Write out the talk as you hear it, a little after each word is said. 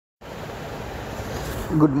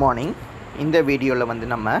Good morning. இந்த வீடியோவில் வந்து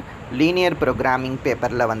நம்ம லீனியர் ப்ரோக்ராமிங்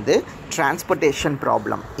பேப்பரில் வந்து டிரான்ஸ்போர்ட்டேஷன்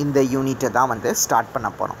ப்ராப்ளம் இந்த யூனிட்டை தான் வந்து ஸ்டார்ட் பண்ண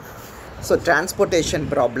போகிறோம். ஸோ டிரான்ஸ்போர்ட்டேஷன்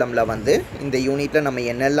ப்ராப்ளமில் வந்து இந்த யூனிட்டில் நம்ம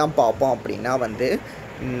என்னெல்லாம் பார்ப்போம் அப்படின்னா வந்து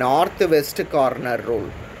நார்த் வெஸ்ட் கார்னர்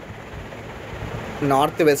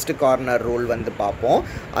ரூல் வந்து பார்ப்போம்.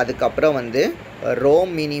 அதுக்கப்புறம் வந்து ரோ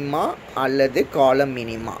மினிமா அல்லது காலம்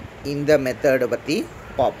மினிமா இந்த மெத்தடை பற்றி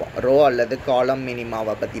பார்ப்போம். ரோ அல்லது காலம்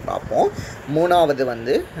மினிமாவை பற்றி பார்ப்போம். மூணாவது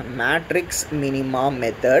வந்து மேட்ரிக்ஸ் மினிமா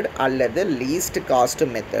மெத்தட் அல்லது லீஸ்ட் காஸ்ட்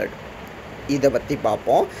மெத்தட் இதை பற்றி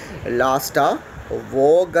பார்ப்போம். லாஸ்ட்டாக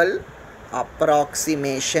வோகல்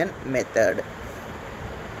அப்ராக்சிமேஷன்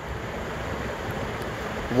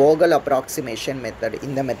மெத்தட்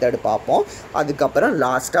இந்த மெத்தடு பார்ப்போம். அதுக்கப்புறம்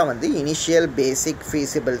லாஸ்ட்டாக வந்து இனிஷியல் பேசிக்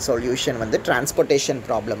ஃபீஸிபிள் சொல்யூஷன் வந்து டிரான்ஸ்போர்ட்டேஷன்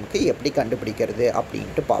ப்ராப்ளமுக்கு எப்படி கண்டுபிடிக்கிறது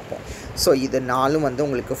அப்படின்ட்டு பார்ப்போம். ஸோ இது நாலும் வந்து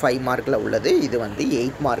உங்களுக்கு 5 மார்க்கில் உள்ளது, இது வந்து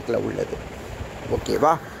 8 மார்க்கில் உள்ளது.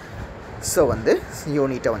 ஓகேவா? ஸோ வந்து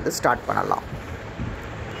யூனிட்டை வந்து ஸ்டார்ட் பண்ணலாம்.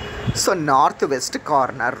 So north west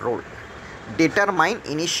corner rule. Determine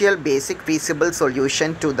initial basic feasible solution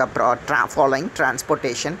to the following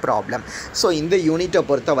transportation problem. So இந்த யூனிட்டை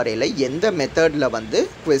பொறுத்த வரையில் எந்த மெத்தடில் வந்து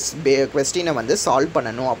கொஸ்டினை வந்து சால்வ்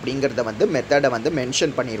பண்ணணும் அப்படிங்கிறத வந்து மெத்தடை வந்து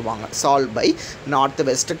மென்ஷன் பண்ணிடுவாங்க. Solve by north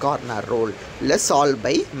west corner rule, இல்லை solve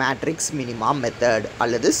by matrix minima method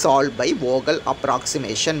அல்லது solve by Vogel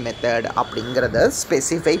approximation method அப்படிங்கிறத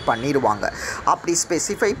ஸ்பெசிஃபை பண்ணிடுவாங்க. அப்படி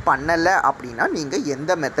ஸ்பெசிஃபை பண்ணலை அப்படின்னா நீங்கள்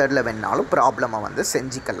எந்த மெத்தடில் வேணாலும் ப்ராப்ளமை வந்து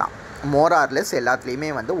செஞ்சுக்கலாம். மோரார்லெஸ் எல்லாத்துலேயுமே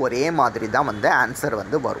வந்து ஒரே மாதிரி தான் வந்து ஆன்சர்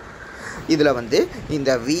வந்து வரும். இதில் வந்து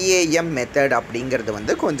இந்த விஏஎம் மெத்தட் அப்படிங்கிறது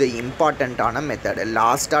வந்து கொஞ்சம் இம்பார்ட்டண்ட்டான மெத்தடு.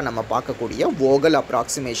 லாஸ்ட்டாக நம்ம பார்க்கக்கூடிய வோகல்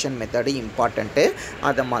அப்ராக்சிமேஷன் மெத்தடு இம்பார்ட்டண்ட்டு.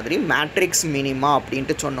 அதை மாதிரி மேட்ரிக்ஸ் மினிமா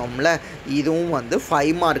அப்படின்ட்டு சொன்னோம்ல, இதுவும் வந்து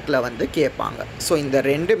 5 மார்க்கில் வந்து கேட்பாங்க. ஸோ இந்த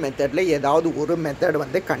 2 மெத்தடில் ஏதாவது ஒரு மெத்தட்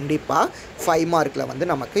வந்து கண்டிப்பாக 5 மார்க்கில் வந்து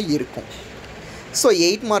நமக்கு இருக்கும். ஸோ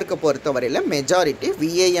 8 மார்க்கை பொறுத்தவரையில் மெஜாரிட்டி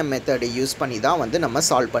விஏஎம் மெத்தடு யூஸ் பண்ணி தான் வந்து நம்ம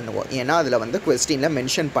சால்வ் பண்ணுவோம். ஏன்னா அதில் வந்து கொஸ்டினில்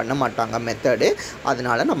மென்ஷன் பண்ண மாட்டாங்க மெத்தடு.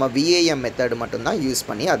 அதனால் நம்ம விஏஎம் மெத்தடு மட்டும்தான் யூஸ்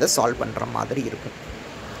பண்ணி அதை சால்வ் பண்ணுற மாதிரி இருக்கும்.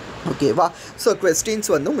 ஓகேவா? ஸோ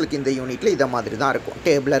கொஸ்டின்ஸ் வந்து உங்களுக்கு இந்த யூனிட்டில் இதை மாதிரி தான் இருக்கும்,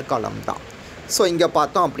 டேபிளர் காலம் தான். ஸோ இங்கே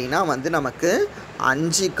பார்த்தோம் அப்படின்னா வந்து நமக்கு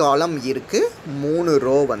 5 காலம் இருக்குது, 3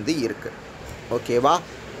 ரோ வந்து இருக்குது. ஓகேவா?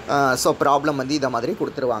 ஸோ ப்ராப்ளம் வந்து இதை மாதிரி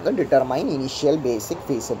கொடுத்துருவாங்க. டிட்டர்மைன் இனிஷியல் பேசிக்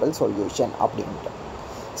ஃபீஸிபிள் சொல்யூஷன் அப்படின்ட்டு.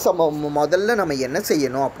 ஸோ முதல்ல நம்ம என்ன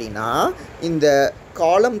செய்யணும் அப்படின்னா, இந்த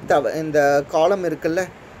காலம் இருக்குல்ல,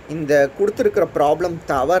 இந்த கொடுத்துருக்கிற ப்ராப்ளம்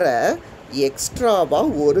தவிர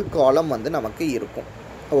எக்ஸ்ட்ராவாக ஒரு காலம் வந்து நமக்கு இருக்கும்.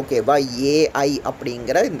 ஓகேவா? ஏஐ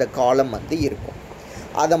அப்படிங்கிற இந்த காலம் வந்து இருக்கும்.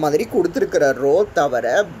 அதை மாதிரி கொடுத்துருக்கிற ரோ தவிர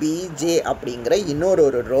பிஜே அப்படிங்கிற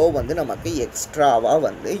இன்னொரு ரோ வந்து நமக்கு எக்ஸ்ட்ராவாக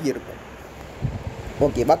வந்து இருக்கும்.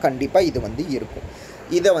 ஓகேவா? கண்டிப்பாக இது வந்து இருக்கும்.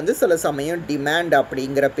 இதை வந்து சில சமயம் டிமாண்ட்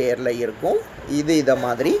அப்படிங்கிற பேரில் இருக்கும், இதை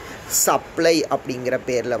மாதிரி சப்ளை அப்படிங்கிற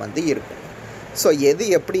பேரில் வந்து இருக்கும். ஸோ எது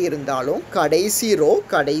எப்படி இருந்தாலும் கடைசி ரோ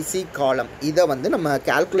கடைசி காலம் இதை வந்து நம்ம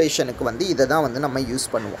கால்குலேஷனுக்கு வந்து இதை தான் வந்து நம்ம யூஸ்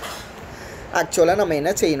பண்ணுவோம். ஆக்சுவலாக நம்ம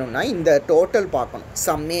என்ன செய்யணும்னா இந்த டோட்டல் பார்க்கணும்.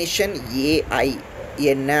 சம்மேஷன் ஏஐ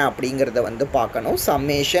என்ன அப்படிங்கிறத வந்து பார்க்கணும்.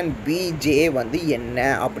 சம்மேஷன் பிஜே வந்து என்ன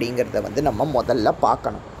அப்படிங்கிறத வந்து நம்ம முதல்ல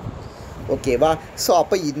பார்க்கணும். ஓகேவா? ஸோ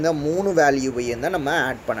அப்போ இந்த 3 வேல்யூவையும் தான் நம்ம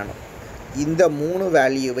ஆட் பண்ணணும். இந்த 3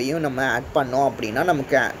 வேல்யூவையும் நம்ம ஆட் பண்ணோம் அப்படின்னா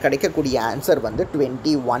நமக்கு கிடைக்கக்கூடிய ஆன்சர் வந்து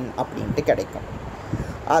 21 அப்படின்ட்டு கிடைக்கும்.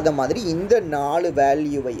 அதை மாதிரி இந்த 4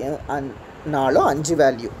 வேல்யூவையும் 5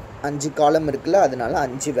 வேல்யூ, 5 காலம் இருக்குல்ல, அதனால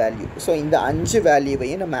 5 வேல்யூ. ஸோ இந்த 5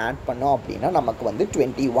 வேல்யூவையும் நம்ம ஆட் பண்ணோம் அப்படின்னா நமக்கு வந்து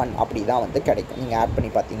 21 அப்படி தான் வந்து கிடைக்கும். நீங்கள் ஆட்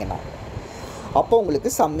பண்ணி பார்த்தீங்கன்னா அப்போ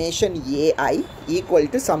உங்களுக்கு summation AI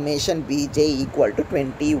equal to summation PJ equal to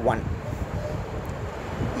 21.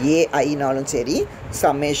 ஏஐனாலும் சரி,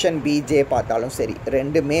 சம்மேஷன் பிஜே பார்த்தாலும் சரி,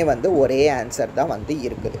 ரெண்டுமே வந்து ஒரே ஆன்சர் தான் வந்து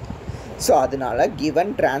இருக்குது. ஸோ அதனால்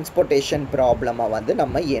கிவன் டிரான்ஸ்போர்ட்டேஷன் ப்ராப்ளமை வந்து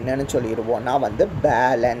நம்ம என்னென்னு சொல்லிடுவோம்னா வந்து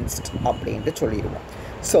பேலன்ஸ்ட் அப்படின்ட்டு சொல்லிடுவோம்.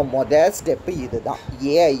 ஸோ மொதல் ஸ்டெப்பு இது தான்.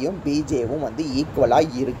 ஏஐயும் பிஜேவும் வந்து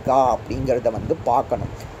ஈக்குவலாக இருக்கா அப்படிங்கிறத வந்து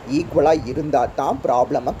பார்க்கணும். ஈக்குவலாக இருந்தால் தான்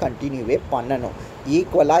ப்ராப்ளமை கண்டினியூவே பண்ணணும்.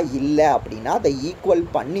 ஈக்குவலாக இல்லை அப்படின்னா அதை ஈக்குவல்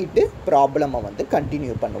பண்ணிவிட்டு ப்ராப்ளமை வந்து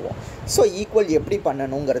கண்டினியூ பண்ணுவோம். ஸோ ஈக்குவல் எப்படி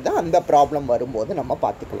பண்ணணுங்கிறத அந்த ப்ராப்ளம் வரும்போது நம்ம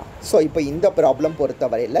பார்த்துக்கலாம். ஸோ இப்போ இந்த ப்ராப்ளம்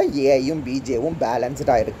பொறுத்தவரையில் ஏஐயும் பிஜேவும்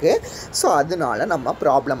பேலன்ஸ்டாக இருக்குது. ஸோ அதனால நம்ம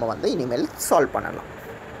ப்ராப்ளமை வந்து இனிமேல் சால்வ் பண்ணலாம்.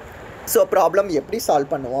 ஸோ ப்ராப்ளம் எப்படி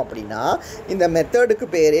சால்வ் பண்ணுவோம் அப்படின்னா, இந்த மெத்தடுக்கு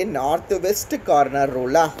பேரே நார்த் வெஸ்ட் கார்னர்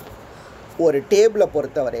ரூலாக. ஒரு டேபிளை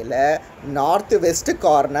பொறுத்தவரையில் நார்த் வெஸ்ட்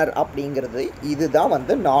கார்னர் அப்படிங்கிறது இதுதான்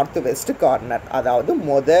வந்து நார்த் வெஸ்ட் கார்னர். அதாவது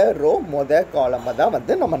ரோ காலமை தான்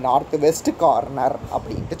வந்து நம்ம நார்த் வெஸ்ட் கார்னர்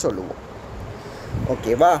அப்படின்ட்டு சொல்லுவோம்.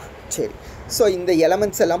 ஓகேவா? சரி. ஸோ இந்த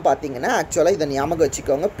எலமெண்ட்ஸ் எல்லாம் பார்த்தீங்கன்னா ஆக்சுவலாக இதை ஞாபகம்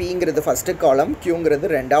வச்சுக்கோங்க. பிங்கிறது ஃபஸ்ட்டு காலம், கியூங்கிறது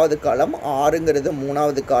ரெண்டாவது காலம், ஆறுங்கிறது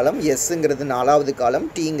மூணாவது காலம், எஸ்ஸுங்கிறது நாலாவது காலம்,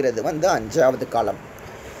 டீங்கிறது வந்து அஞ்சாவது காலம்,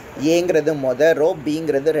 ஏங்கிறது மொதல் ரோ,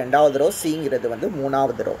 பிங்கிறது ரெண்டாவது ரோ, சிங்கிறது வந்து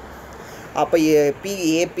மூணாவது ரோ. அப்போ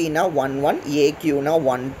ஏபினா 1 1, ஏக்யூனா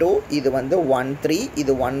 1 2, இது வந்து 1 3,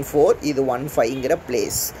 இது 1 4, இது 1 5ங்கிற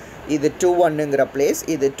பிளேஸ், இது 2 1ங்கிற பிளேஸ்,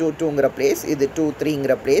 இது 2 2ங்கிற பிளேஸ், இது 2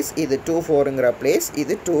 3ங்கிற பிளேஸ், இது 2 4ங்கிற பிளேஸ்,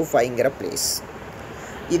 இது 2 5ங்கிற பிளேஸ்,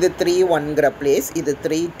 இது 3 1ங்கிற பிளேஸ், இது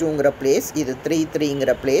 3 2ங்கிற பிளேஸ், இது 3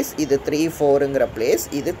 3ங்கிற பிளேஸ், இது 3 4ங்கிற பிளேஸ்,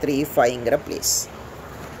 இது 3 5ங்கிற பிளேஸ்.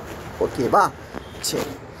 ஓகேவா?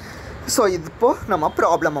 சரி. ஸோ இப்போது நம்ம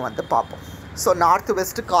ப்ராப்ளமை வந்து பார்ப்போம். ஸோ நார்த்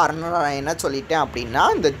வெஸ்ட் கார்னர் நான் என்ன சொல்லிட்டேன் அப்படின்னா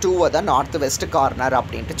இந்த 2வை தான் நார்த் வெஸ்ட் கார்னர்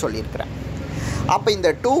அப்படின்ட்டு சொல்லியிருக்கிறேன். அப்போ இந்த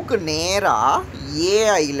 2க்கு நேராக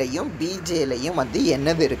ஏஐலையும் பிஜேலையும் வந்து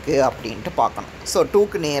என்னது இருக்குது அப்படின்ட்டு பார்க்கணும். ஸோ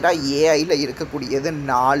 2க்கு நேராக ஏஐயில் இருக்கக்கூடியது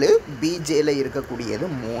 4, பிஜேயில் இருக்கக்கூடியது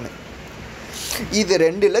 3. இது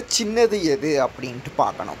ரெண்டில் சின்னது எது அப்படின்ட்டு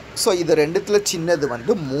பார்க்கணும். ஸோ இது ரெண்டுத்தில் சின்னது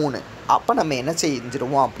வந்து 3. அப்போ நம்ம என்ன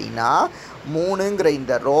செஞ்சுருவோம் அப்படின்னா 3ங்கிற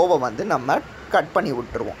இந்த ரோவை வந்து நம்ம கட் பண்ணி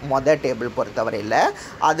விட்டுருவோம் மொதல் டேபிள் பொறுத்தவரையில்.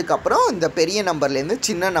 அதுக்கப்புறம் இந்த பெரிய நம்பர்லேருந்து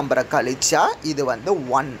சின்ன நம்பரை கழிச்சா இது வந்து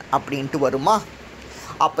 1 அப்படின்ட்டு வருமா?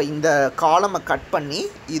 அப்போ இந்த காலமை கட் பண்ணி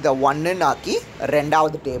இதை 1ன்னு ஆக்கி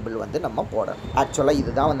ரெண்டாவது டேபிள் வந்து நம்ம போடணும். ஆக்சுவலாக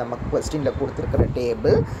இதுதான் வந்து நமக்கு கொஸ்டினில் கொடுத்துருக்கிற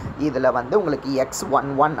டேபிள். இதில் வந்து உங்களுக்கு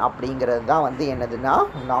X11 அப்படிங்கிறது தான் வந்து என்னதுன்னா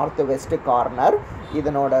நார்த் வெஸ்ட் கார்னர்.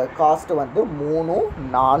 இதனோட காஸ்ட்டு வந்து 3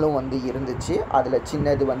 4 வந்து இருந்துச்சு. அதில்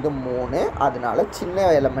சின்னது வந்து 3. அதனால சின்ன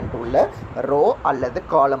எலமெண்ட் உள்ள ரோ அல்லது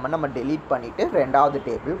காலமை நம்ம டெலீட் பண்ணிவிட்டு ரெண்டாவது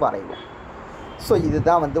டேபிள் வரைவோம். ஸோ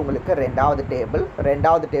இதுதான் வந்து உங்களுக்கு ரெண்டாவது டேபிள்.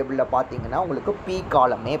 ரெண்டாவது டேபிளில் பார்த்தீங்கன்னா உங்களுக்கு பி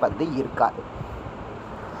காலமே வந்து இருக்காது.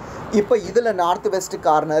 இப்போ இதில் நார்த் வெஸ்ட்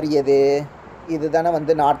கார்னர் எது? இது தானே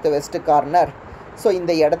வந்து நார்த் வெஸ்ட் கார்னர். ஸோ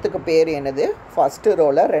இந்த இடத்துக்கு பேர் என்னது? ஃபஸ்ட்டு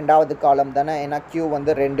ரோவில் ரெண்டாவது காலம் தானே. ஏன்னா Q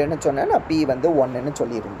வந்து 2ன்னு சொன்னேன், நான் P வந்து 1ன்னு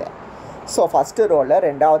சொல்லியிருந்தேன். ஸோ ஃபஸ்ட்டு ரோவில்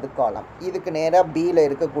ரெண்டாவது காலம். இதுக்கு நேராக பியில்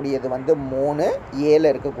இருக்கக்கூடியது வந்து 3,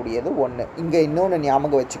 ஏல இருக்கக்கூடியது 1. இங்கே இன்னொன்று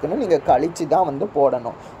ஞாபகம் வச்சுக்கணும், நீங்கள் கழித்து தான் வந்து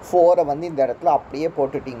போடணும். 4 வந்து இந்த இடத்துல அப்படியே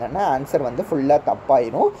போட்டுட்டிங்கன்னா ஆன்சர் வந்து ஃபுல்லாக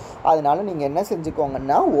தப்பாயிடும். அதனால் நீங்கள் என்ன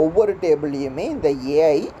செஞ்சுக்கோங்கன்னா ஒவ்வொரு டேபிள்லையுமே இந்த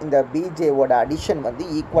ஏஐ இந்த பிஜேவோட அடிஷன் வந்து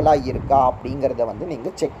ஈக்குவலாக இருக்கா அப்படிங்கிறத வந்து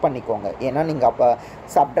நீங்கள் செக் பண்ணிக்கோங்க. ஏன்னா நீங்கள் அப்போ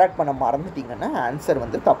சப்ட்ராக்ட் பண்ண மறந்துட்டிங்கன்னா ஆன்சர்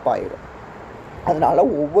வந்து தப்பாயிடும். அதனால்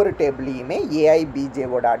ஒவ்வொரு டேபிள்லையுமே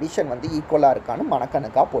ஏஐபிஜேவோட அடிஷன் வந்து ஈக்குவலாக இருக்கான்னு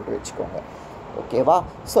மனக்கணக்காக போட்டு வச்சுக்கோங்க. ஓகேவா?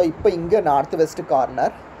 ஸோ இப்போ இங்கே நார்த் வெஸ்ட்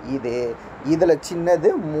கார்னர் இதில் சின்னது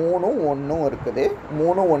 3 1 இருக்குது.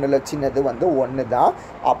 3 1ல் சின்னது வந்து 1 தான்.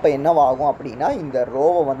 அப்போ என்னவாகும் அப்படின்னா இந்த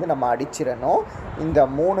ரோவை வந்து நம்ம அடிச்சிடணும். இந்த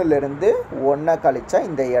 3லேருந்து 1 கழிச்சா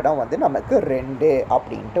இந்த இடம் வந்து நமக்கு 2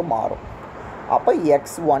 அப்படின்ட்டு மாறும். அப்போ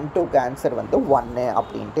X12க்கு ஆன்சர் வந்து 1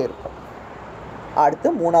 அப்படின்ட்டு இருக்கும். அடுத்து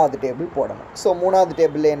மூணாவது டேபிள் போடணும். ஸோ மூணாவது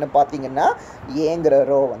டேபிளில் என்ன பார்த்தீங்கன்னா ஏங்கிற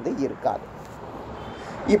ரோ வந்து இருக்காது.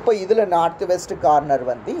 இப்போ இதில் நார்த் வெஸ்ட் கார்னர்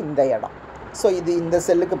வந்து இந்த இடம். ஸோ இது இந்த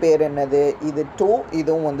செல்லுக்கு பேர் என்னது? இது 2,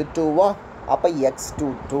 இதுவும் வந்து 2வா? அப்போ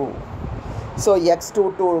X22. ஸோ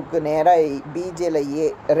X22க்கு நேராக பிஜேயில்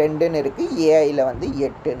 2ன்னு இருக்குது, ஏஐயில் வந்து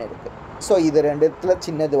 8ன்னு இருக்குது. ஸோ இது ரெண்டுத்தில்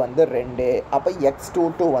சின்னது வந்து 2. அப்போ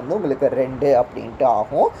X22 வந்து உங்களுக்கு 2 அப்படின்ட்டு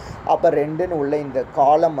ஆகும். அப்போ 2ன்னு உள்ள இந்த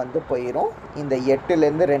காலம் வந்து போயிடும். இந்த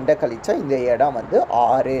 8லேருந்து 2 கழிச்சா இந்த இடம் வந்து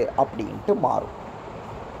 6 அப்படின்ட்டு மாறும்.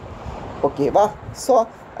 ஓகேவா? ஸோ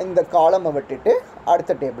இந்த காலமை விட்டுட்டு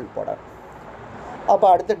அடுத்த டேபிள் போடணும். அப்போ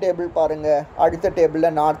அடுத்த டேபிள் பாருங்கள். அடுத்த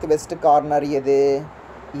டேபிளில் நார்த் வெஸ்ட் கார்னர் எது?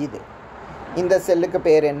 இது. இந்த செல்லுக்கு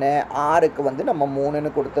பேர் என்ன? ஆருக்கு வந்து நம்ம 3ன்னு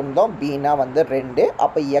கொடுத்துருந்தோம், பீனா வந்து 2.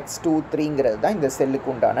 அப்போ X23ங்கிறது தான் இந்த செல்லுக்கு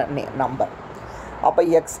உண்டான நம்பர். அப்போ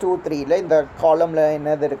X23ல் இந்த காலமில்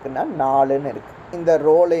என்னது இருக்குன்னா 4ன்னு இருக்குது. இந்த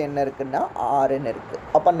ரோவில் என்ன இருக்குன்னா 6ன்னு இருக்குது.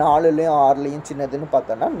 அப்போ 4லேயும் 6லேயும் சின்னதுன்னு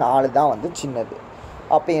பார்த்தோன்னா 4 தான் வந்து சின்னது.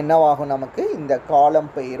 அப்போ என்னவாகும் நமக்கு? இந்த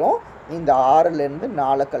காலம் போயிடும். இந்த 6லேருந்து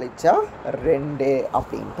 4 கழிச்சா 2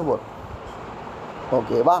 அப்படின்ட்டு வரும்.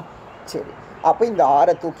 ஓகேவா? சரி. அப்போ இந்த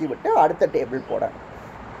 6 தூக்கி விட்டு அடுத்த டேபிள் போடணும்.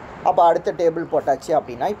 அப்போ அடுத்த டேபிள் போட்டாச்சு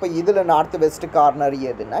அப்படின்னா இப்போ இதில் நார்த் வெஸ்ட் கார்னர்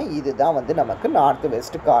எதுனா இது தான் வந்து நமக்கு நார்த்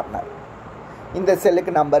வெஸ்ட் கார்னர். இந்த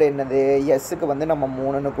செல்லுக்கு நம்பர் என்னது? எஸ்ஸுக்கு வந்து நம்ம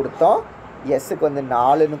 3ன்னு கொடுத்தோம், எஸ்ஸுக்கு வந்து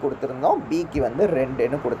 4ன்னு கொடுத்துருந்தோம், பிக்கு வந்து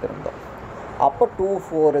 2ன்னு கொடுத்துருந்தோம். அப்போ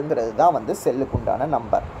 24ங்கிறது தான் வந்து செல்லுக்கு உண்டான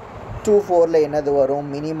நம்பர். 24ல் என்னது வரும்?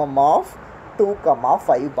 மினிமம் ஆஃப்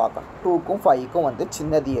 2,5 பார்க்கணும். 2க்கும் 5க்கும் வந்து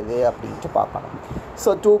சின்னது எது அப்படின்ட்டு பார்க்கணும். ஸோ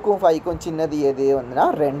 2க்கும் 5க்கும் சின்னது எது வந்துன்னா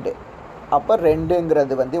 2. அப்போ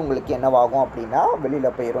 2ங்கிறது வந்து உங்களுக்கு என்னவாகும் அப்படின்னா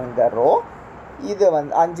வெளியில் போயிடும் இந்த ரோ. இதை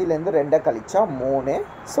வந்து 5லேருந்து 2 கழிச்சா 3.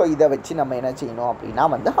 ஸோ இதை வச்சு நம்ம என்ன செய்யணும் அப்படின்னா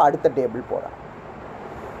வந்து அடுத்த டேபிள் போடணும்.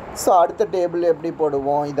 ஸோ அடுத்த டேபிள் எப்படி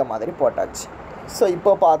போடுவோம், இதை மாதிரி போட்டாச்சு. ஸோ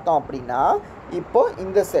இப்போ பார்த்தோம் அப்படின்னா இப்போ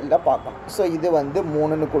இந்த செல்லை பார்க்கணும். ஸோ இது வந்து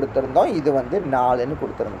 3ன்னு கொடுத்துருந்தோம், இது வந்து 4ன்னு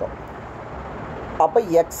கொடுத்துருந்தோம். அப்போ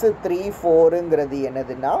x3 4ங்கிறது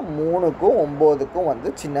என்னதுன்னா 3க்கும் 9க்கும் வந்து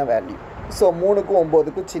சின்ன வேல்யூ. ஸோ 3க்கும்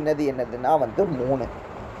 9க்கும் சின்னது என்னதுன்னா வந்து 3.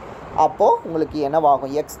 அப்போது உங்களுக்கு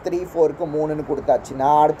என்னவாகும், x3 4க்கு 3ன்னு கொடுத்தாச்சுன்னா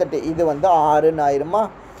அடுத்த இது வந்து 6ன்னு ஆயிருமா.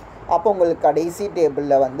 அப்போ உங்களுக்கு கடைசி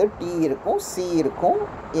டேபிளில் வந்து t இருக்கும், c இருக்கும்,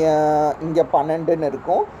 இங்கே 12ன்னு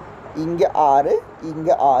இருக்கும், இங்கே 6,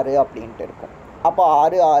 இங்கே 6 அப்படின்ட்டு இருக்கும். அப்போ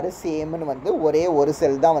 6 6 சேம்னு வந்து ஒரே ஒரு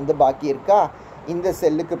செல் தான் வந்து பாக்கி இருக்கா. இந்த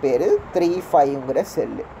செல்லுக்கு பேர் 35ங்கிற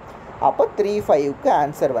செல்லு. அப்போ 35க்கு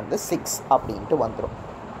ஆன்சர் வந்து 6 அப்படின்ட்டு வந்துடும்.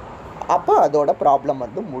 அப்போ அதோட ப்ராப்ளம்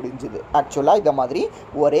வந்து முடிஞ்சுது. ஆக்சுவலாக இதை மாதிரி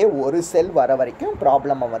ஒரே ஒரு செல் வர வரைக்கும்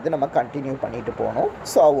ப்ராப்ளமை வந்து நம்ம கண்டினியூ பண்ணிட்டு போகணும்.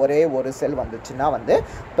 ஸோ ஒரே ஒரு செல் வந்துச்சுன்னா வந்து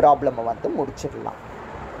ப்ராப்ளமை வந்து முடிச்சிடலாம்.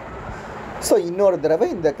 ஸோ இன்னொரு தடவை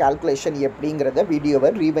இந்த கால்குலேஷன் எப்படிங்கிறத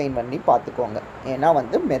வீடியோவை ரீவைண்ட் பண்ணி பார்த்துக்கோங்க. ஏன்னா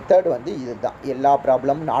வந்து மெத்தட் வந்து இதுதான். எல்லா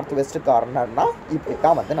ப்ராப்ளம் நார்த் வெஸ்ட் கார்னர்னால் இப்படி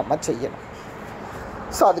தான் வந்து நம்ம செய்யணும்.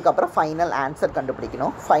 ஸோ அதுக்கப்புறம் ஃபைனல் ஆன்சர்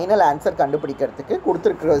கண்டுபிடிக்கணும். ஃபைனல் ஆன்சர் கண்டுபிடிக்கிறதுக்கு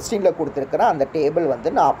கொஸ்டினில் கொடுத்துருக்கிற அந்த டேபிள் வந்து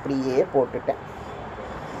நான் அப்படியே போட்டுட்டேன்.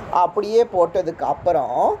 அப்படியே போட்டதுக்கு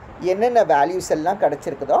அப்புறம் என்னென்ன வேல்யூஸ் எல்லாம்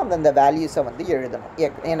கிடச்சிருக்குதோ அந்தந்த வேல்யூஸை வந்து எழுதணும்.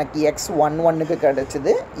 எனக்கு x11க்கு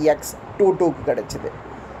கிடச்சிது, x22க்கு கிடச்சிது,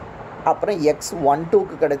 அப்புறம்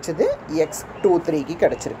x12க்கு கிடச்சிது, x23க்கு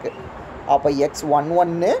கிடச்சிருக்கு. அப்போ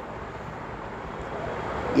x11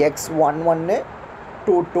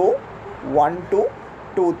 22 12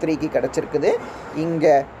 23க்கு கிடச்சிருக்குது,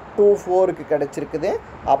 இங்கே 24க்கு கிடச்சிருக்குது,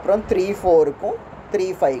 அப்புறம் 34க்கும்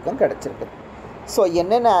 35க்கும் கிடச்சிருக்குது. ஸோ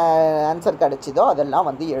என்னென்ன ஆன்சர் கிடச்சிதோ அதெல்லாம்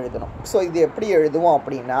வந்து எழுதணும். ஸோ இது எப்படி எழுதுவோம்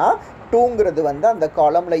அப்படின்னா 2ங்கிறது வந்து அந்த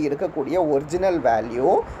காலமில் இருக்கக்கூடிய ஒரிஜினல் வேல்யூ,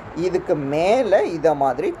 இதுக்கு மேலே இதை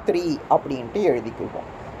மாதிரி 3 அப்படின்ட்டு எழுதிக்குவோம்.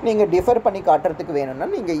 நீங்கள் டிஃபர் பண்ணி காட்டுறதுக்கு வேணும்னா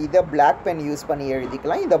நீங்கள் இதை பிளாக் பென் யூஸ் பண்ணி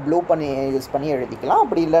எழுதிக்கலாம், இதை ப்ளூ பண்ணி யூஸ் பண்ணி எழுதிக்கலாம்.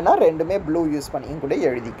 அப்படி இல்லைனா ரெண்டுமே ப்ளூ யூஸ் பண்ணியும் கூட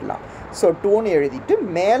எழுதிக்கலாம். ஸோ 2ன்னு எழுதிட்டு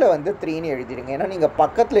மேலே வந்து 3ன்னு எழுதிடுங்க. ஏன்னா நீங்கள்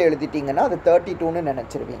பக்கத்தில் எழுதிட்டிங்கன்னா அது 32ன்னு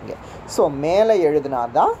நினச்சிருவீங்க. ஸோ மேலே எழுதினா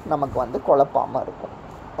தான் நமக்கு வந்து குழப்பாமல் இருக்கும்.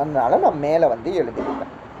 அதனால் நான் மேலே வந்து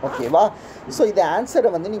எழுதிடுவேன். ஓகேவா. ஸோ இந்த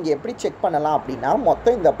ஆன்சரை வந்து நீங்கள் எப்படி செக் பண்ணலாம் அப்படின்னா,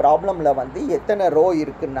 மொத்தம் இந்த ப்ராப்ளமில் வந்து எத்தனை ரோ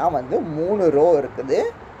இருக்குன்னா வந்து 3 ரோ இருக்குது,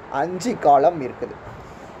 5 காலம் இருக்குது.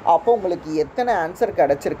 அப்போ உங்களுக்கு எத்தனை answer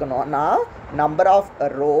கிடச்சிருக்கணும்னா number of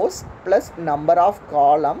rose plus number of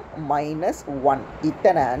காலம் -1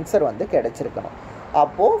 இத்தனை ஆன்சர் வந்து கிடச்சிருக்கணும்.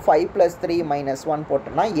 அப்போது 5 + 3 - 1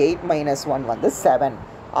 போட்டோம்னா 8 - 1 வந்து 7.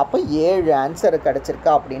 அப்போ 7 ஆன்சர்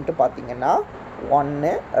கிடச்சிருக்கா அப்படின்ட்டு பார்த்தீங்கன்னா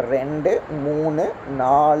 1 2 3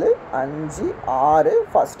 4 5 6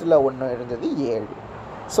 ஃபஸ்ட்டில் 1 இருந்தது 7.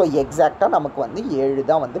 ஸோ எக்ஸாக்டாக நமக்கு வந்து 7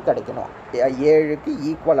 தான் வந்து கிடைக்கணும். 7க்கு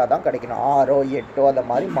ஈக்குவலாக தான் கிடைக்கணும். 6 8 அந்த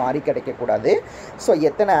மாதிரி மாறி கிடைக்கக்கூடாது. ஸோ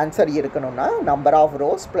எத்தனை ஆன்சர் இருக்கணும்னா number of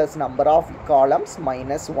rose plus number of columns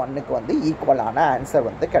 -1க்கு வந்து ஈக்குவலான ஆன்சர்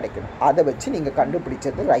வந்து கிடைக்கணும். அதை வச்சு நீங்கள்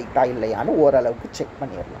கண்டுபிடிச்சது ரைட்டாக இல்லையான்னு ஓரளவுக்கு செக்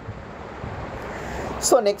பண்ணிடலாம்.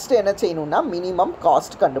 ஸோ நெக்ஸ்ட்டு என்ன செய்யணும்னா மினிமம்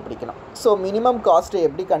காஸ்ட் கண்டுபிடிக்கணும். ஸோ மினிமம் காஸ்ட்டு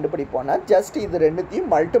எப்படி கண்டுபிடிப்போம்னா ஜஸ்ட் இது ரெண்டுத்தையும்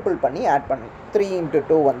மல்டிபிள் பண்ணி ஆட் பண்ணணும். 3 ×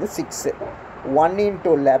 2 வந்து 6, 1 ×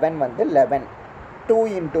 11 வந்து 11, 2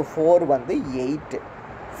 × 4 வந்து 8,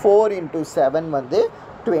 4 × 7 வந்து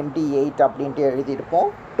 28 அப்படின்ட்டு எழுதியிருப்போம்.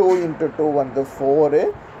 2 × 2 வந்து 4,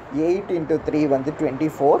 8 × 3 வந்து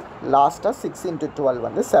 24, லாஸ்ட்டாக 6 × 12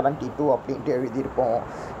 வந்து 72 அப்படின்ட்டு எழுதியிருப்போம்.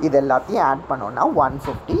 இது எல்லாத்தையும் ஆட் பண்ணோன்னா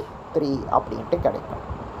 153 அப்படின்ட்டு கிடைக்கும்.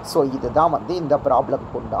 ஸோ இதுதான் வந்து இந்த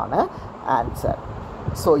ப்ராப்ளம்க்கு உண்டான ஆன்சர்.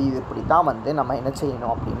 ஸோ இது இப்படி தான் வந்து நம்ம என்ன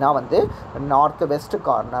செய்யணும் அப்படின்னா வந்து நார்த் வெஸ்ட்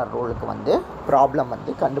கார்னர் ரூலுக்கு வந்து ப்ராப்ளம்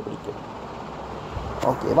வந்து கண்டுபிடிக்கணும்.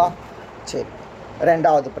 ஓகேவா. சரி,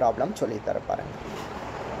 ரெண்டாவது ப்ராப்ளம் சொல்லித்தர பாருங்கள்.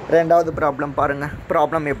 ரெண்டாவது ப்ராப்ளம் பாருங்கள்.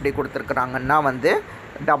 ப்ராப்ளம் எப்படி கொடுத்துருக்குறாங்கன்னா வந்து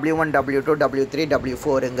W1 W2 W3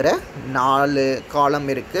 W4ங்கிற 4 காலம்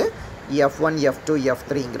இருக்குது. F1 F2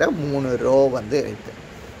 F3ங்கிற 3 ரோ வந்து இருக்குது.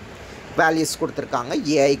 வேல்யூஸ் கொடுத்துருக்காங்க,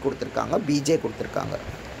 ஏஐ கொடுத்துருக்காங்க, பிஜே கொடுத்துருக்காங்க.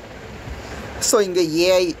 ஸோ இங்கே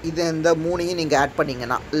ஏஐ இது இந்த 3ஐயும் நீங்கள் ஆட்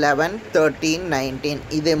பண்ணிங்கன்னா 11 13 19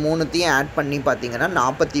 இது 3த்தையும் ஆட் பண்ணி பார்த்தீங்கன்னா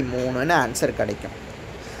 43ன்னு ஆன்சர் கிடைக்கும்.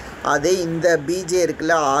 அதே இந்த பிஜே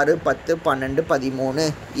இருக்குல்ல 6 10 12 13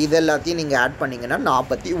 இது எல்லாத்தையும் நீங்கள் ஆட் பண்ணிங்கன்னா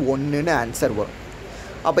 41ன்னு ஆன்சர் வரும்.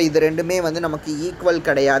 அப்போ இது ரெண்டுமே வந்து நமக்கு ஈக்குவல்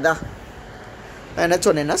கிடையாதா? என்ன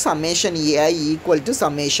சொன்னேன்னா summation AI equal to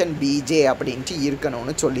summation PJ அப்படின்ட்டு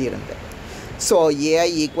இருக்கணும்னு சொல்லியிருந்தேன். ஸோ ஏஐ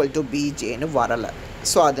ஈக்குவல் டு பிஜேன்னு வரலை.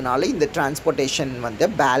 ஸோ அதனால இந்த டிரான்ஸ்போர்ட்டேஷன் வந்து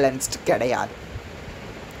பேலன்ஸ்டு கிடையாது.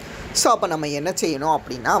 ஸோ அப்போ நம்ம என்ன செய்யணும்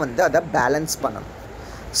அப்படின்னா வந்து அதை பேலன்ஸ் பண்ணணும்.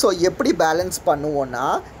 ஸோ எப்படி பேலன்ஸ் பண்ணுவோன்னா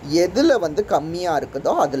எதில் வந்து கம்மியாக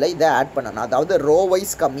இருக்குதோ அதில் இதை ஆட் பண்ணணும். அதாவது ரோ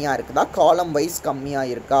வைஸ் கம்மியாக இருக்குதா காலம் வைஸ்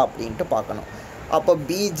கம்மியாக இருக்கா அப்படின்ட்டு பார்க்கணும். அப்போ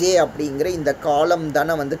பிஜே அப்படிங்கிற இந்த காலம்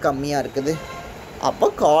தானே வந்து கம்மியாக இருக்குது. அப்போ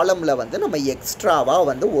காலமில் வந்து நம்ம எக்ஸ்ட்ராவாக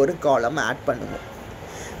வந்து ஒரு காலம் ஆட் பண்ணுவோம்.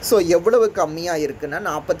 ஸோ எவ்வளவு கம்மியாக இருக்குன்னா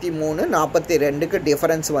 43 42க்கு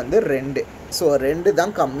டிஃபரன்ஸ் வந்து 2. ஸோ 2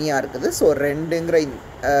 தான் கம்மியாக இருக்குது. ஸோ 2ங்கிற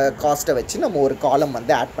காஸ்ட்டை வச்சு நம்ம ஒரு காலம்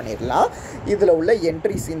வந்து ஆட் பண்ணிடலாம். இதில் உள்ள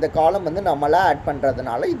என்ட்ரிஸ் இந்த காலம் வந்து நம்மளாக ஆட்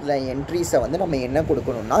பண்ணுறதுனால இதில் என்ட்ரிஸை வந்து நம்ம என்ன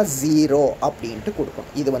கொடுக்கணும்னா 0 அப்படின்ட்டு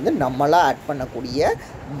கொடுக்கணும். இது வந்து நம்மளாக ஆட் பண்ணக்கூடிய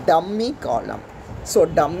டம்மி காலம். ஸோ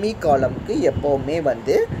டம்மி காலமுக்கு எப்போவுமே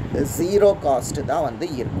வந்து 0 காஸ்ட்டு தான் வந்து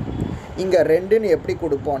இருக்கும். இங்கே 2ன்னு எப்படி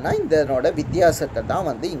கொடுப்போன்னா இதனோட வித்தியாசத்தை தான்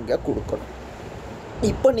வந்து இங்கே கொடுக்கணும்.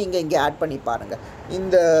 இப்போ நீங்கள் இங்கே ஆட் பண்ணி பாருங்கள்.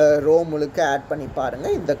 இந்த ரோ முழுக்க ஆட் பண்ணி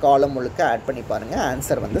பாருங்கள், இந்த காலம் முழுக்க ஆட் பண்ணி பாருங்கள்.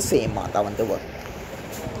 ஆன்சர் வந்து சேமாக தான் வந்து வரும்.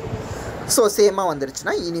 ஸோ சேமாக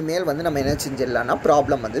வந்துருச்சுன்னா இனிமேல் வந்து நம்ம என்ன செஞ்சிடலாம்னா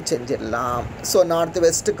ப்ராப்ளம் வந்து செஞ்சிடலாம். ஸோ நார்த்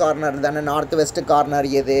வெஸ்ட் கார்னர் தானே. நார்த் வெஸ்ட் கார்னர்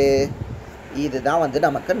எது? இதுதான் வந்து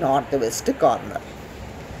நமக்கு நார்த் வெஸ்ட் கார்னர்.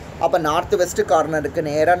 அப்போ நார்த் வெஸ்ட் கார்னருக்கு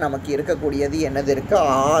நேராக நமக்கு இருக்கக்கூடியது என்னது இருக்குது?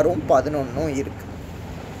 6ம் 11ம் இருக்குது.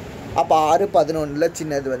 அப்போ 6 11ல்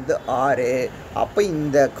சின்னது வந்து 6. அப்போ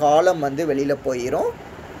இந்த காலம் வந்து வெளியில் போயிடும்.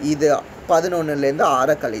 இது 11லேருந்து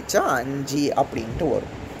 6 கழிச்சா 5 அப்படின்ட்டு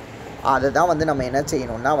வரும். அதை தான் வந்து நம்ம என்ன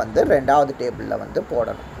செய்யணும்னா வந்து 2வது டேபிளில் வந்து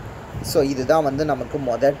போடணும். ஸோ இதுதான் வந்து நமக்கு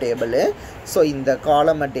மொதல் டேபிள். ஸோ இந்த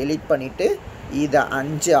காலமை டெலீட் பண்ணிவிட்டு இதை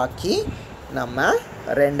 5 ஆக்கி நம்ம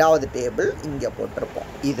 2வது டேபிள் இங்கே போட்டிருப்போம்.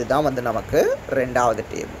 இதுதான் வந்து நமக்கு 2வது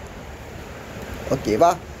டேபிள். ஓகேவா?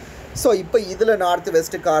 ஸோ இப்போ இதில் நார்த்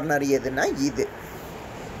வெஸ்ட் கார்னர் எதுனா இது.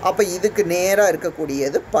 அப்போ இதுக்கு நேராக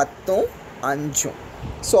இருக்கக்கூடியது 10ம் 5ம்.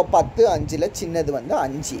 ஸோ 10 5ல் சின்னது வந்து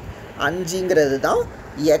 5. 5ங்கிறது தான்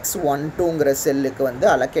X12ங்கிற செல்லுக்கு வந்து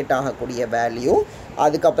அலோகேட் ஆகக்கூடிய வேல்யூ.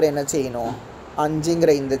 அதுக்கப்புறம் என்ன செய்யணும்?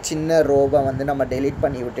 5ங்கிற இந்த சின்ன ரோவை வந்து நம்ம டெலீட்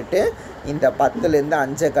பண்ணி விட்டுட்டு இந்த 10லேருந்து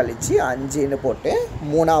 5 கழித்து 5ன்னு போட்டு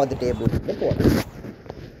 3வது டேபிள் வந்து போடணும்.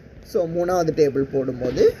 ஸோ 3வது டேபிள்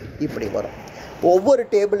போடும்போது இப்படி வரும். ஒவ்வொரு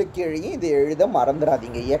டேபிளுக்கு கீழேயும் இது எழுத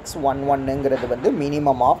மறந்துடாதீங்க. X11ங்கிறது வந்து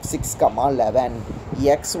மினிமம் ஆஃப் 6,11,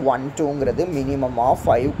 X12ங்கிறது மினிமம் ஆஃப்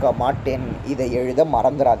 5,10. இதை எழுத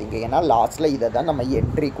மறந்துடாதீங்க. ஏன்னா லாஸ்ட்டில் இதை தான் நம்ம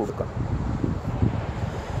என்ட்ரி கொடுக்கணும்.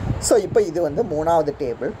 ஸோ இப்போ இது வந்து 3வது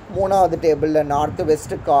டேபிள். 3வது டேபிளில் நார்த்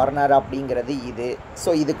வெஸ்ட் கார்னர் அப்படிங்கிறது இது. ஸோ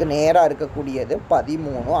இதுக்கு நேராக இருக்கக்கூடியது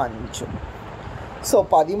 13 5. ஸோ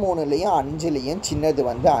 13லேயும் 5லேயும் சின்னது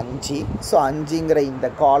வந்து 5. ஸோ 5ங்கிற இந்த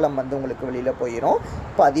காலம் வந்து உங்களுக்கு வெளியில் போயிடும்.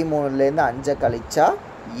 13லேருந்து 5 கழிச்சா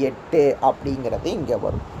 8 அப்படிங்கிறது இங்கே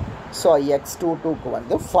வரும். ஸோ X22க்கு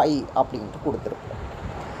வந்து 5 அப்படின்ட்டு கொடுத்துருப்போம்.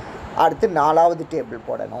 அடுத்து 4வது டேபிள்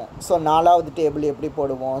போடணும். ஸோ 4வது டேபிள் எப்படி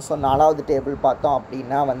போடுவோம்? ஸோ 4வது டேபிள் பார்த்தோம்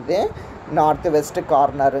அப்படின்னா வந்து நார்த் வெஸ்ட்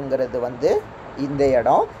கார்னருங்கிறது வந்து இந்த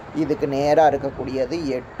இடம். இதுக்கு நேராக இருக்கக்கூடியது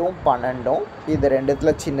 8ம் 12ம். இது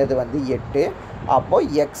ரெண்டுத்தில் சின்னது வந்து 8. அப்போது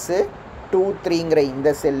X23ங்கிற இந்த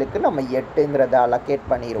செல்லுக்கு நம்ம 8ங்கிறத அலோகேட்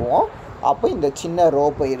பண்ணிடுவோம். அப்போ இந்த சின்ன ரோ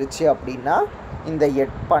போயிருச்சு அப்படின்னா இந்த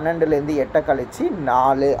 12லேருந்து 8 கழிச்சு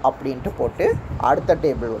 4 அப்படின்ட்டு போட்டு அடுத்த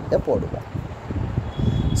டேபிள் வந்து போடுவோம்.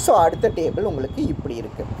 ஸோ அடுத்த டேபிள் உங்களுக்கு இப்படி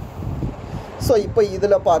இருக்குது. ஸோ இப்போ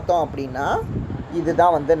இதில் பார்த்தோம் அப்படின்னா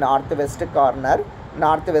இதுதான் வந்து north west corner.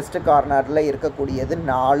 North west கார்னரில் இருக்கக்கூடியது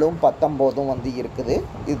 4ம் 19ம் வந்து இருக்குது.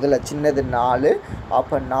 இதில் சின்னது 4.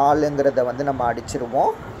 அப்போ 4ங்கிறத வந்து நம்ம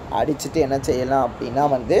அடிச்சிருவோம். அடிச்சுட்டு என்ன செய்யலாம் அப்படின்னா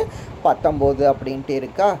வந்து 19 அப்படின்ட்டு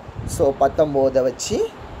இருக்கா. ஸோ 19 வச்சு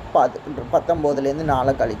 19லேருந்து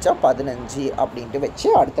 4 கழிச்சா 15 அப்படின்ட்டு வச்சு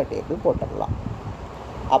அடுத்த டேபிள் போட்டுடலாம்.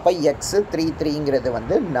 அப்போ X33ங்கிறது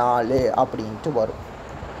வந்து 4 அப்படின்ட்டு வரும்.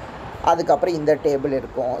 அதுக்கப்புறம் இந்த டேபிள்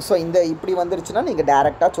இருக்கும். ஸோ இந்த இப்படி வந்துருச்சுன்னா நீங்கள்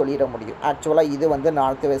டேரெக்டாக சொல்லிட முடியும். ஆக்சுவலாக இது வந்து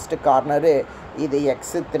நார்த் வெஸ்ட் கார்னரு. இது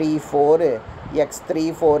X34.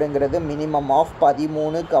 X34ங்கிறது minimum of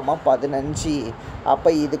 13, 15. அப்போ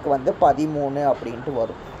இதுக்கு வந்து 13 அப்படின்ட்டு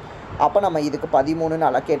வரும். அப்போ நம்ம இதுக்கு 13ன்னு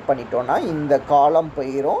அலோகேட் பண்ணிட்டோன்னா இந்த காலம்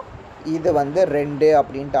போயிடும். இது வந்து 2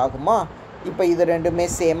 அப்படின்ட்டு ஆகுமா. இப்போ இது ரெண்டுமே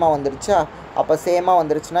சேமாக வந்துருச்சா. அப்போ சேமாக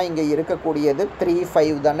வந்துருச்சுன்னா இங்கே இருக்கக்கூடியது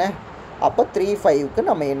 35 தானே. அப்போ 35க்கு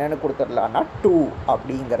நம்ம என்னென்னு கொடுத்துடலான்னா 2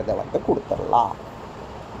 அப்படிங்கிறத வந்து கொடுத்துடலாம்.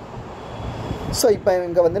 ஸோ இப்போ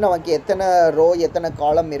இங்கே வந்து நமக்கு எத்தனை ரோ எத்தனை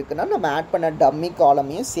காலம் இருக்குன்னா நம்ம ஆட் பண்ண டம்மி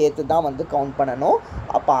காலமையும் சேர்த்து தான் வந்து கவுண்ட் பண்ணணும்.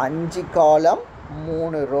 அப்போ 5 காலம்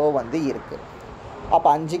 3 ரோ வந்து இருக்குது. அப்போ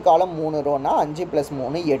 5 காலம் 3 ரோனா 5 +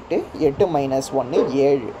 3 8, 8 - 1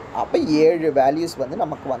 7. அப்போ 7 வேல்யூஸ் வந்து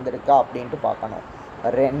நமக்கு வந்திருக்கா அப்படின்ட்டு பார்க்கணும்.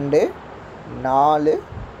 2 4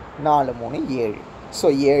 4 3 7. ஸோ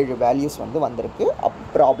 7 வேல்யூஸ் வந்து வந்திருக்கு.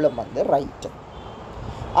 ப்ராப்ளம் வந்து ரைட்டு.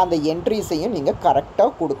 அந்த என்ட்ரிஸையும் நீங்கள்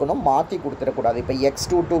கரெக்டாக கொடுக்கணும், மாற்றி கொடுத்துடக்கூடாது. இப்போ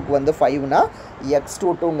X22க்கு வந்து 5னா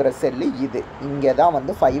X22ங்கிற செல்லு இது இங்கே தான்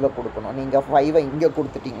வந்து 5 கொடுக்கணும். நீங்கள் 5 இங்கே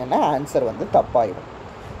கொடுத்துட்டிங்கன்னா ஆன்சர் வந்து தப்பாயிடும்.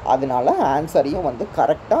 அதனால ஆன்சரையும் வந்து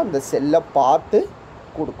கரெக்டாக அந்த செல்லை பார்த்து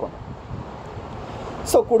கொடுக்கணும்.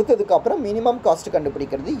 ஸோ கொடுத்ததுக்கப்புறம் மினிமம் காஸ்ட்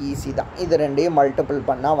கண்டுபிடிக்கிறது ஈஸி தான். இது ரெண்டையும் மல்டிபிள்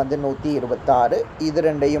பண்ணால் வந்து 126, இது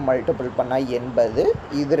ரெண்டையும் மல்டிபிள் பண்ணால் 80,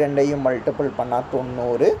 இது ரெண்டையும் மல்டிபிள் பண்ணால்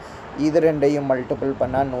 90, இது ரெண்டையும் மல்டிபிள்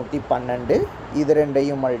பண்ணால் 112, இது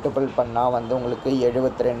ரெண்டையும் மல்டிபிள் பண்ணால் வந்து உங்களுக்கு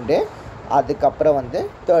 72. அதுக்கப்புறம் வந்து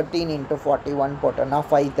 13 × 41 போட்டோன்னா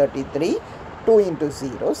 533, 2 ×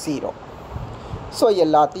 0 0. ஸோ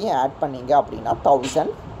எல்லாத்தையும் ஆட் பண்ணிங்க அப்படின்னா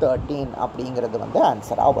 1013 அப்படிங்கிறது வந்து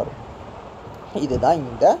ஆன்சராக வரும். இதுதான்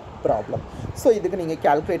இந்த ப்ராப்ளம். ஸோ இதுக்கு நீங்கள்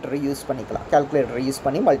கால்குலேட்டரை யூஸ் பண்ணிக்கலாம். கால்குலேட்டரை யூஸ்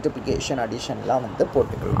பண்ணி மல்டிப்ளிகேஷன் அடிஷன்லாம் வந்து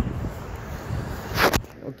போட்டுக்கலாம்.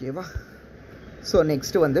 ஓகேவா? ஸோ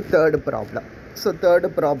நெக்ஸ்ட்டு வந்து third problem. So third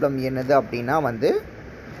problem என்னது அப்படின்னா வந்து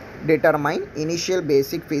determine initial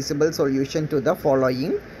basic feasible solution to the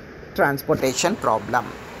following transportation problem.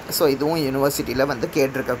 So இதுவும் யூனிவர்சிட்டியில் வந்து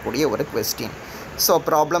கேட்டிருக்கக்கூடிய ஒரு கொஸ்டின். ஸோ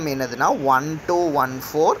ப்ராப்ளம் என்னதுன்னா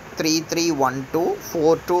 1214 3312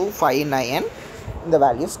 4259 இந்த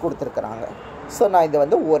வேல்யூஸ் கொடுத்துருக்குறாங்க. ஸோ நான் இதை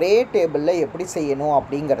வந்து ஒரே டேபிளில் எப்படி செய்யணும்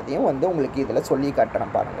அப்படிங்கிறதையும் வந்து உங்களுக்கு இதில் சொல்லி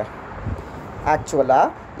காட்டுறேன் பாருங்கள்.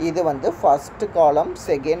 ஆக்சுவலாக இது வந்து ஃபஸ்ட்டு காலம்,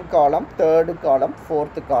 செகண்ட் காலம், தேர்டு காலம்,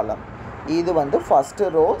 ஃபோர்த்து காலம். இது வந்து first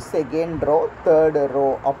row, second row, third row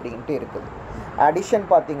அப்படின்ட்டு இருக்குது. அடிஷன்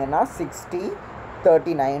பார்த்திங்கன்னா 60,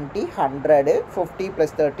 30, 90, 100, 50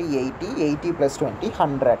 + 30, 80, 80 + 20,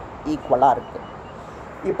 100 ஈக்குவலாக இருக்குது.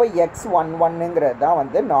 இப்போ X11ங்கிறது தான்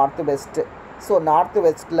வந்து நார்த் வெஸ்ட்டு. ஸோ நார்த்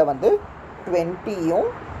வெஸ்ட்டில் வந்து 20யும்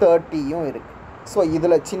 30யும் இருக்குது. ஸோ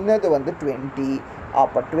இதில் சின்னது வந்து 20.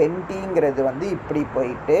 அப்போ 20ங்கிறது வந்து இப்படி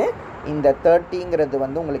போயிட்டு இந்த 30ங்கிறது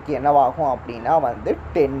வந்து உங்களுக்கு என்னவாகும் அப்படின்னா வந்து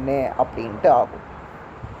 10 அப்படின்ட்டு ஆகும்.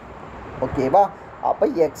 ஓகேவா? அப்போ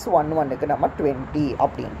X11க்கு நம்ம 20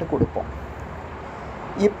 அப்படின்ட்டு கொடுப்போம்.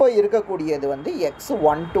 இப்போ இருக்கக்கூடியது வந்து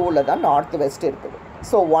X12ல் தான் நார்த் வெஸ்ட் இருக்குது.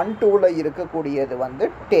 ஸோ 12ல் இருக்கக்கூடியது வந்து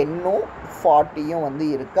 10ம் 40யும் வந்து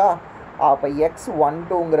இருக்கா. அப்போ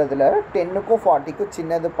X12ங்கிறதுல 10க்கும் 40க்கும்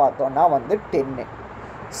சின்னது பார்த்தோன்னா வந்து 10.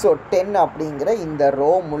 ஸோ 10 அப்படிங்கிற இந்த ரோ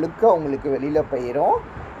முழுக்க உங்களுக்கு வெளியில் போயிடும்.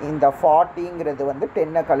 இந்த 40ங்கிறது வந்து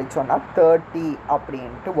 10 கழிச்சோன்னா 30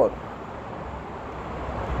 அப்படின்ட்டு வரும்.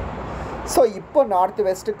 ஸோ இப்போ நார்த்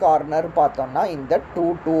வெஸ்ட் கார்னர் பார்த்தோன்னா இந்த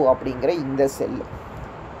 22 அப்படிங்கிற இந்த செல்லு.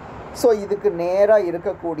 ஸோ இதுக்கு நேராக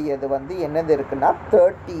இருக்கக்கூடியது வந்து என்னது இருக்குன்னா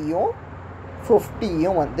 30யும்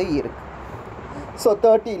 50யும் வந்து இருக்குது. ஸோ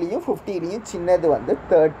 30லேயும் 50லேயும் சின்னது வந்து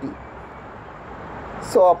 30.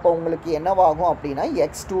 ஸோ அப்போ உங்களுக்கு என்னவாகும் அப்படின்னா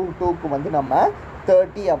X22க்கு வந்து நம்ம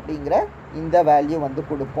 30 அப்படிங்கிற இந்த வேல்யூ வந்து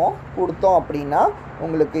கொடுத்தோம் அப்படின்னா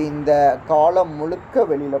உங்களுக்கு இந்த காலம் முழுக்க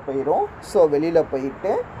வெளியில் போயிடும். ஸோ வெளியில்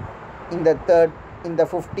போயிட்டு இந்த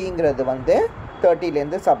 50ங்கிறது வந்து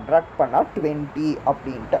 30லேருந்து சப்ட்ராக்ட் பண்ணால் 20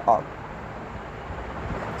 அப்படின்ட்டு ஆகும்.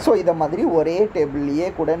 ஸோ இதை மாதிரி ஒரே டேபிள்லேயே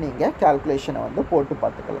கூட நீங்கள் கால்குலேஷனை வந்து போட்டு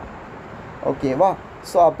பார்த்துக்கலாம். ஓகேவா?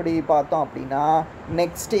 ஸோ அப்படி பார்த்தோம் அப்படின்னா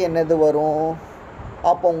நெக்ஸ்ட்டு என்னது வரும்?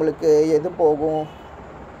 அப்போ உங்களுக்கு எது போகும்?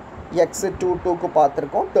 X22க்கு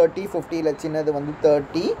பார்த்துருக்கோம் 30, 50ல் சின்னது வந்து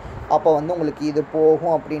 30. அப்போ வந்து உங்களுக்கு இது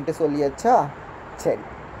போகும் அப்படின்ட்டு சொல்லியாச்சா? சரி,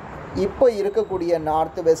 இப்போ இருக்கக்கூடிய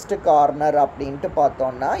நார்த் வெஸ்ட் கார்னர் அப்படின்ட்டு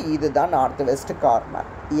பார்த்தோன்னா இதுதான் நார்த் வெஸ்ட் கார்னர்.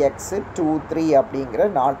 X23 அப்படிங்கிற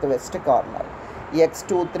நார்த் வெஸ்ட் கார்னர்.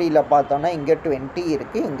 X23ல் பார்த்தோன்னா இங்கே 20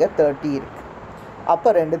 இருக்குது, இங்கே 30 இருக்குது. அப்போ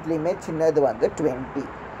ரெண்டுத்துலேயுமே சின்னது வந்து 20.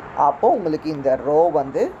 அப்போ உங்களுக்கு இந்த ரோ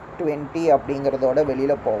வந்து 20 அப்படிங்கிறதோட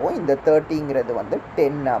வெளியில் போகும். இந்த 30ங்கிறது வந்து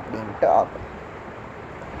 10 அப்படின்ட்டு ஆகும்.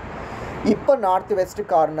 இப்போ நார்த் வெஸ்ட்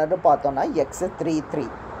கார்னர் பார்த்தோன்னா X33.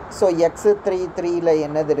 ஸோ X33ல்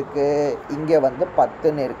என்னது இருக்குது? இங்கே வந்து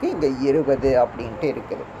 10ன்னு இருக்குது, இங்கே 20 அப்படின்ட்டு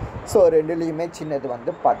இருக்குது. ஸோ ரெண்டுலேயுமே சின்னது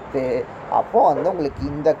வந்து 10. அப்போது வந்து உங்களுக்கு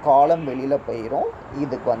இந்த காலம் வெளியில் போயிடும்.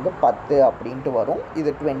 இதுக்கு வந்து 10 அப்படின்ட்டு வரும். இது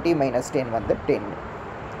 20 - 10 வந்து 10.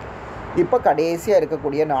 இப்போ கடைசியாக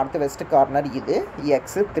இருக்கக்கூடிய நார்த் வெஸ்ட் கார்னர் இது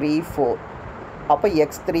X34. அப்போ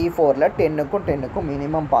X34ல் 10க்கும் 10க்கும்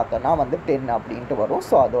மினிமம் பார்த்தோன்னா வந்து 10 அப்படின்ட்டு வரும்.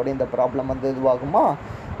 ஸோ அதோட இந்த ப்ராப்ளம் வந்து இதுவாகுமா?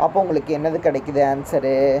 அப்போ உங்களுக்கு என்னது கிடைக்குது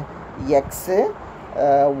ஆன்சரு?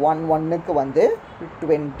 X11க்கு வந்து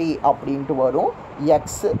 20 அப்படின்ட்டு வரும்.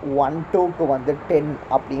 X12க்கு வந்து 10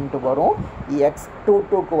 அப்படின்ட்டு வரும்.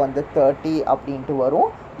 X22க்கு வந்து 30 அப்படின்ட்டு வரும்.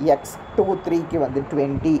 X23க்கு வந்து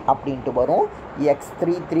 20 அப்படின்ட்டு வரும்.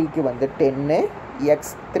 X33க்கு வந்து 10,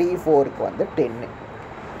 X34க்கு வந்து 10.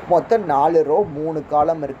 மொத்தம் 4 ரோ 3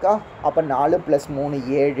 காலம் இருக்கா. அப்போ 4 + 3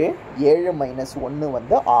 7, 7 - 1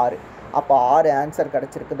 வந்து 6. அப்போ 6 ஆன்சர்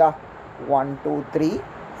கிடச்சிருக்குதா? 1 2 3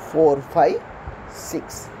 4 5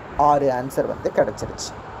 6 6 ஆன்சர் வந்து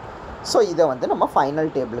கிடச்சிருச்சு. ஸோ இதை வந்து நம்ம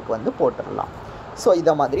ஃபைனல் டேபிளுக்கு வந்து போட்டுடலாம். ஸோ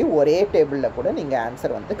இதை மாதிரி ஒரே டேபிளில் கூட நீங்கள்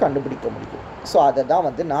ஆன்சர் வந்து கண்டுபிடிக்க முடியும். ஸோ அதை தான்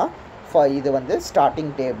வந்து நான் இது வந்து ஸ்டார்டிங்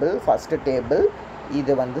டேபிள், ஃபஸ்ட்டு டேபிள்,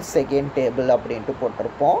 இது வந்து செகண்ட் டேபிள் அப்படின்ட்டு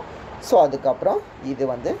போட்டிருப்போம். ஸோ அதுக்கப்புறம் இது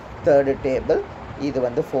வந்து தேர்டு டேபிள், இது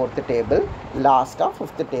வந்து ஃபோர்த்து டேபிள், லாஸ்ட்டாக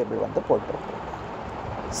ஃபிஃப்த்து டேபிள் வந்து போட்டிருப்போம்.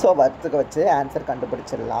 ஸோ வர்த்துக்கு வச்சு ஆன்சர்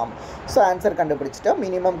கண்டுபிடிச்சிடலாம். ஸோ ஆன்சர் கண்டுபிடிச்சிட்டா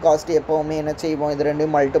மினிமம் காஸ்ட் எப்போவுமே என்ன செய்வோம், இது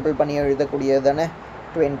ரெண்டும் மல்டிபிள் பண்ணி எழுதக்கூடியது தானே.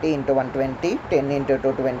 20 × 120, 10 ×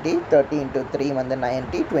 220, 30 × 3 வந்து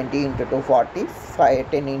 90, 20 × 2 40,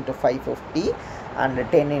 10 × 5 50 அண்ட்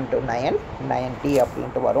 10 × 9 90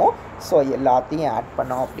 அப்படின்ட்டு வரும். ஸோ எல்லாத்தையும் ஆட்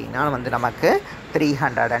பண்ணோம் அப்படின்னா வந்து நமக்கு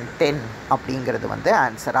 310 அப்படிங்கிறது வந்து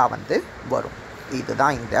ஆன்சராக வந்து வரும்.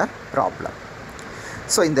 இதுதான் இந்த ப்ராப்ளம்.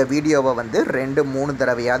 ஸோ இந்த வீடியோவை வந்து 2-3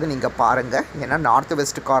 தடவையாவது நீங்கள் பாருங்கள். ஏன்னா நார்த்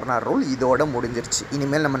வெஸ்ட் கார்னர் ரூல் இதோட முடிஞ்சிருச்சு.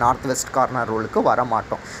 இனிமேல் நம்ம நார்த் வெஸ்ட் கார்னர் ரூலுக்கு வர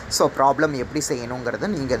மாட்டோம். ஸோ ப்ராப்ளம் எப்படி செய்யணுங்கிறத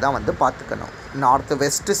நீங்கள் தான் வந்து பார்த்துக்கணும். நார்த்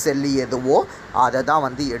வெஸ்ட்டு செல்லு எதுவோ அதை தான்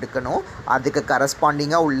வந்து எடுக்கணும். அதுக்கு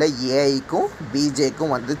கரஸ்பாண்டிங்காக உள்ள ஏஐக்கும்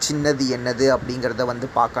பிஜேக்கும் வந்து சின்னது என்னது அப்படிங்கிறத வந்து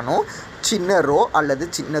பார்க்கணும். சின்ன ரோ அல்லது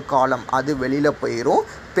சின்ன காலம் அது வெளியில் போயிடும்.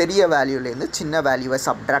 பெரிய வேல்யூலேருந்து சின்ன வேல்யூவை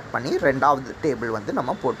சப்ட்ராக்ட் பண்ணி ரெண்டாவது டேபிள் வந்து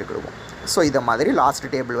நம்ம போட்டுக்கிடுவோம். ஸோ இதை மாதிரி லாஸ்ட்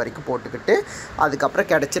டேபிள் வரைக்கும் போட்டுக்கிட்டு அதுக்கப்புறம்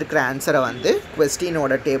கிடச்சிருக்கிற ஆன்சரை வந்து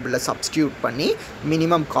கொஸ்டினோட டேபிளில் சப்ஸ்டியூட் பண்ணி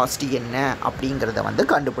மினிமம் காஸ்ட் என்ன அப்படிங்கிறத வந்து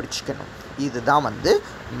கண்டுபிடிச்சிக்கணும். இதுதான் வந்து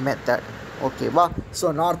மெத்தட். ஓகேவா? So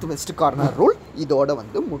north west corner rule இதோட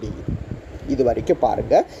வந்து முடியுது. இது வரைக்கும்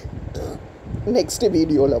பாருங்கள். நெக்ஸ்ட்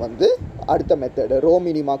வீடியோவில் வந்து அடுத்த மெத்தடு ரோ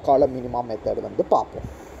மினிமா காலம் மினிமா மெத்தடு வந்து பார்ப்போம்.